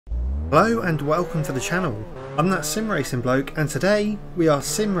Hello and welcome to the channel. I'm that sim racing bloke, and today we are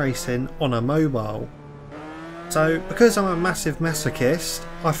sim racing on a mobile. So because I'm a massive masochist,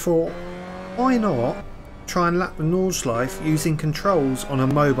 I thought why not try and lap the Nordschleife using controls on a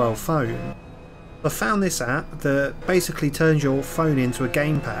mobile phone. I found this app that basically turns your phone into a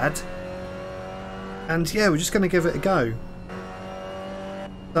gamepad, and yeah, we're just going to give it a go.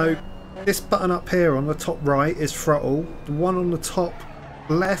 So this button up here on the top right is throttle, the one on the top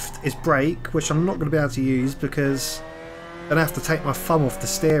left is brake, which I'm not going to be able to use because I'd have to take my thumb off the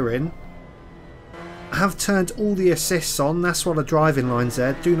steering. I have turned all the assists on, that's why the driving line's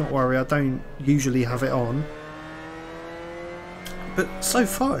there. Do not worry, I don't usually have it on. But so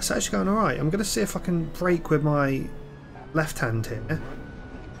far it's actually going alright. I'm going to see if I can brake with my left hand here.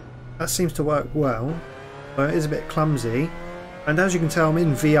 That seems to work well, but it is a bit clumsy. And as you can tell, I'm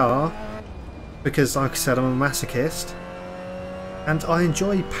in VR because, like I said, I'm a masochist and I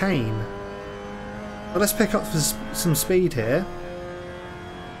enjoy pain. But let's pick up some speed here.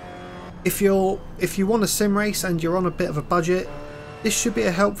 If you want a sim race and you're on a bit of a budget, this should be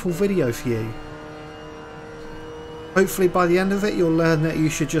a helpful video for you. Hopefully by the end of it you'll learn that you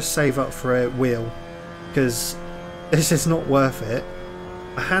should just save up for a wheel, because this is not worth it.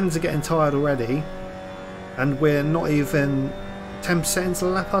 My hands are getting tired already and we're not even 10% into the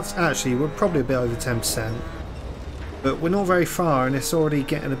lap. Actually, we're probably a bit over 10%, but we're not very far and it's already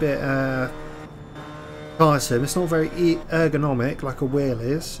getting a bit tiresome. It's not very ergonomic like a wheel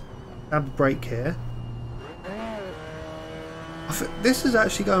is. Grab the brake here. I think this is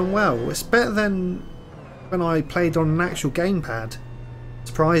actually going well. It's better than when I played on an actual gamepad,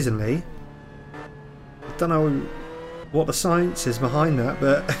 surprisingly. I don't know what the science is behind that,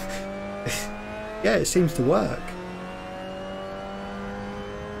 but yeah, it seems to work.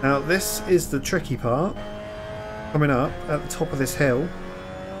 Now this is the tricky part, coming up at the top of this hill.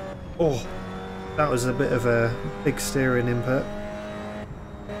 Oh, that was a bit of a big steering input.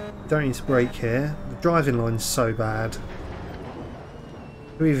 Don't need to brake here. The driving line's so bad.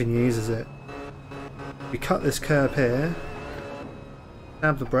 Who even uses it? We cut this curb here,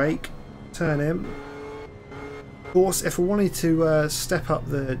 stab the brake, turn in. Of course, if I wanted to step up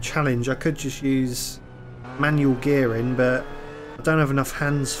the challenge, I could just use manual gearing, but I don't have enough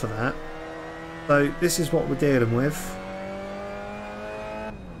hands for that. So this is what we're dealing with.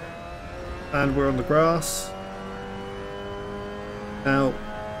 And we're on the grass. Now,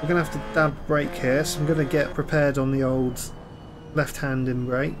 we're going to have to dab the brake here, so I'm going to get prepared on the old left-handed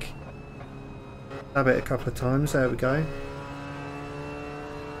brake. Dab it a couple of times, there we go.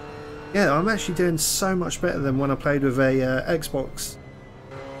 Yeah, I'm actually doing so much better than when I played with a Xbox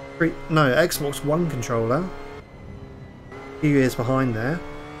One controller. A few years behind there.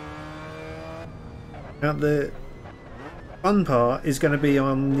 Now the fun part is going to be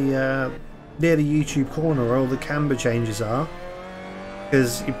on the near the YouTube corner where all the camber changes are,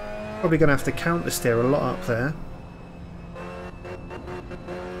 because you're probably going to have to counter steer a lot up there.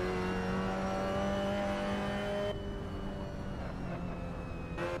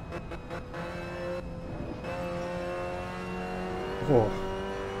 Oh.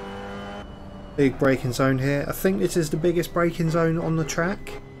 Big braking zone here. I think this is the biggest braking zone on the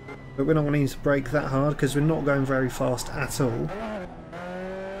track, but we're not going to need to brake that hard because we're not going very fast at all.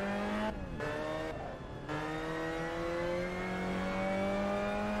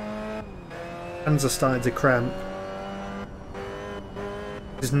 Hands are starting to cramp.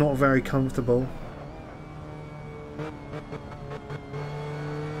 It's not very comfortable.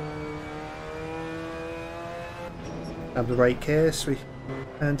 Have the brake here, so we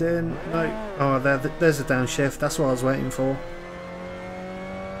turned in. No, oh, there's a downshift. That's what I was waiting for.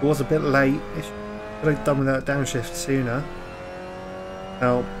 It was a bit late. Could have done with that downshift sooner.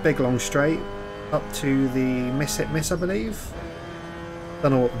 Now, big long straight up to the Miss It Miss, I believe.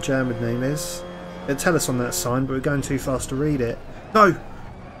 Don't know what the German name is. It'll tell us on that sign, but we're going too fast to read it. No!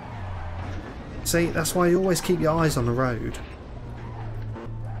 See, that's why you always keep your eyes on the road.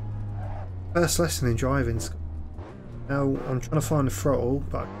 First lesson in driving. Now I'm trying to find the throttle,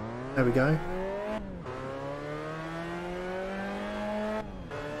 but there we go.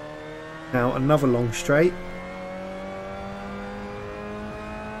 Now another long straight.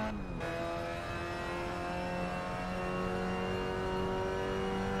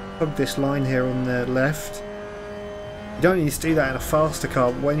 Plug this line here on the left. You don't need to do that in a faster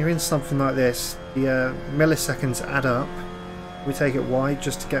car, but when you're in something like this, the milliseconds add up. We take it wide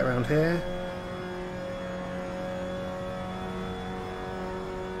just to get around here.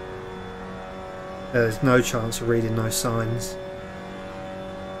 There's no chance of reading those signs.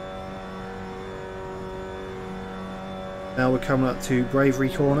 Now we're coming up to Bravery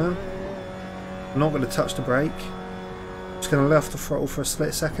Corner. I'm not going to touch the brake. Just going to let off the throttle for a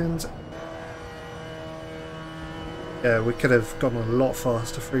split second. Yeah, we could have gone a lot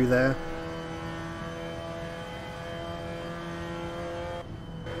faster through there.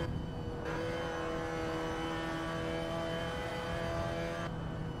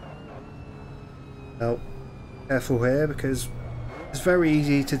 Well, careful here because it's very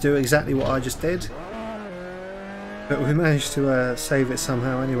easy to do exactly what I just did. But we managed to save it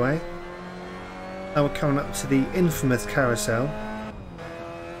somehow anyway. Now we're coming up to the infamous carousel.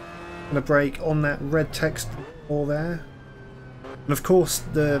 I'm going to brake on that red text wall there. And of course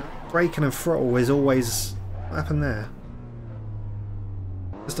the braking and throttle is always... What happened there?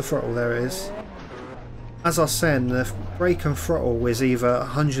 There's the throttle, there it is. As I was saying, the brake and throttle is either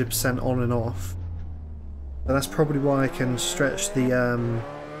 100% on and off. So that's probably why I can stretch the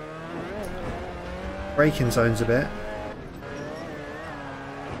braking zones a bit.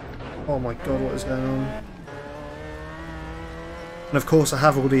 Oh my god, what is going on? And of course I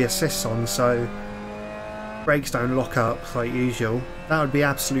have all the assists on, so brakes don't lock up like usual. That would be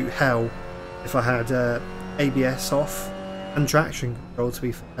absolute hell if I had ABS off and traction control, to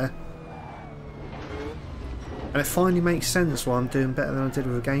be fair. And it finally makes sense why I'm doing better than I did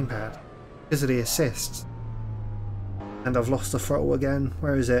with a gamepad, because of the assists. And I've lost the throttle again.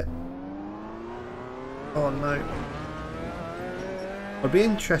 Where is it? Oh no. I'd be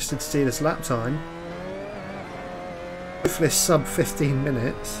interested to see this lap time. Hopefully it's sub 15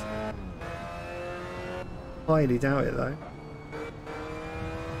 minutes. Highly doubt it though.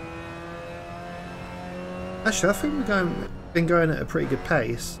 Actually, I think we've been going at a pretty good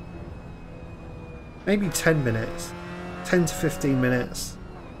pace. Maybe 10 minutes. 10 to 15 minutes.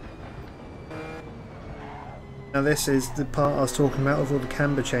 Now this is the part I was talking about with all the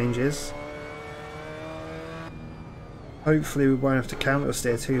camber changes. Hopefully we won't have to counter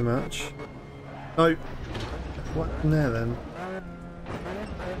steer too much. Oh, what happened there then?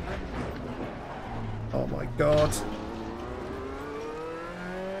 Oh my god.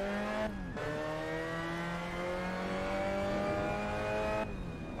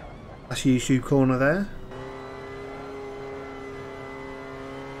 That's YouTube corner there.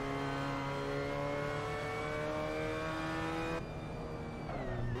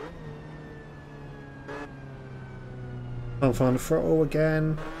 Can't find the throttle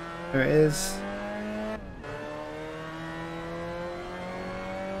again. There it is.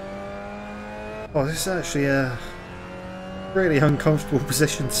 Oh, this is actually a really uncomfortable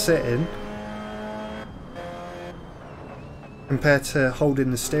position to sit in compared to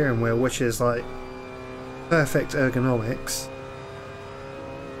holding the steering wheel, which is like perfect ergonomics.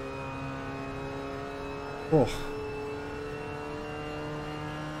 Oh.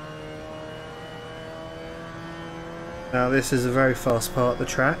 Now this is a very fast part of the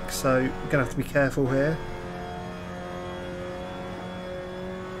track, so you're going to have to be careful here.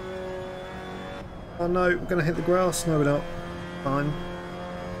 Oh no, we're going to hit the grass. No, we're not. Fine.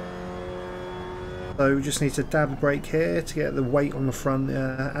 So we just need to dab a brake here to get the weight on the front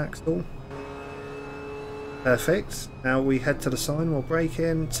axle. Perfect. Now we head to the sign, we'll brake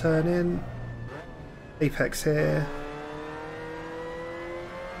in, turn in. Apex here.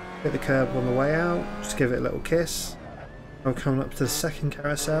 Hit the curb on the way out, just give it a little kiss. I'm coming up to the second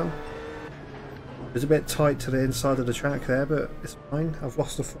carousel. It was a bit tight to the inside of the track there, but it's fine. I've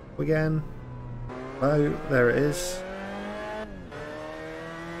lost the throttle again. Oh, there it is.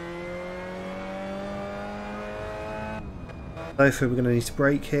 Both we're going to need to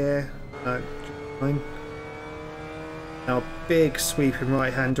brake here. No, fine. Now a big sweeping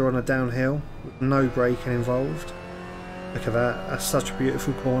right hander on a downhill with no braking involved. Look at that, that's such a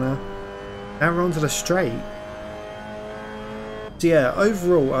beautiful corner. Now we're onto the straight. So yeah,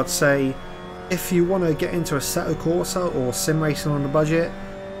 overall I'd say if you want to get into Assetto Corsa or sim racing on a budget,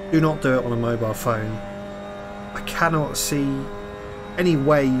 do not do it on a mobile phone. I cannot see any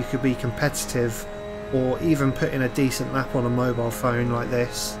way you could be competitive or even put in a decent lap on a mobile phone like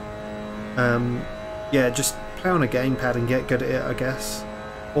this. Yeah, just play on a gamepad and get good at it, I guess.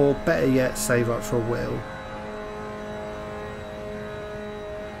 Or better yet, save up for a wheel.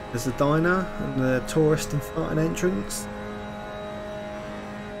 There's the diner and the tourist and fountain entrance.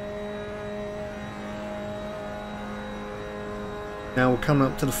 Now we're coming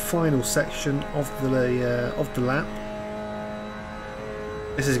up to the final section of the lap.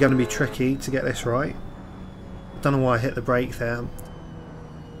 This is going to be tricky to get this right. I don't know why I hit the brake there.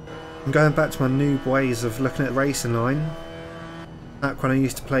 I'm going back to my noob ways of looking at the racing line. Back when I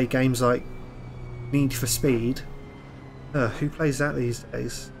used to play games like Need for Speed. Who plays that these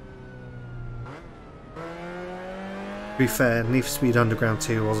days? To be fair, Need for Speed Underground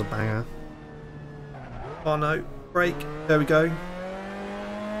 2 was a banger. Oh no, brake, there we go.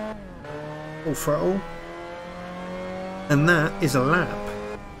 Full throttle. And that is a lap.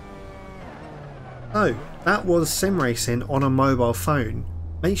 So, that was sim racing on a mobile phone.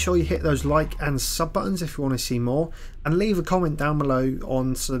 Make sure you hit those like and sub buttons if you want to see more, and leave a comment down below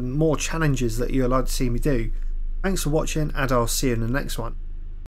on some more challenges that you'd like to see me do. Thanks for watching, and I'll see you in the next one.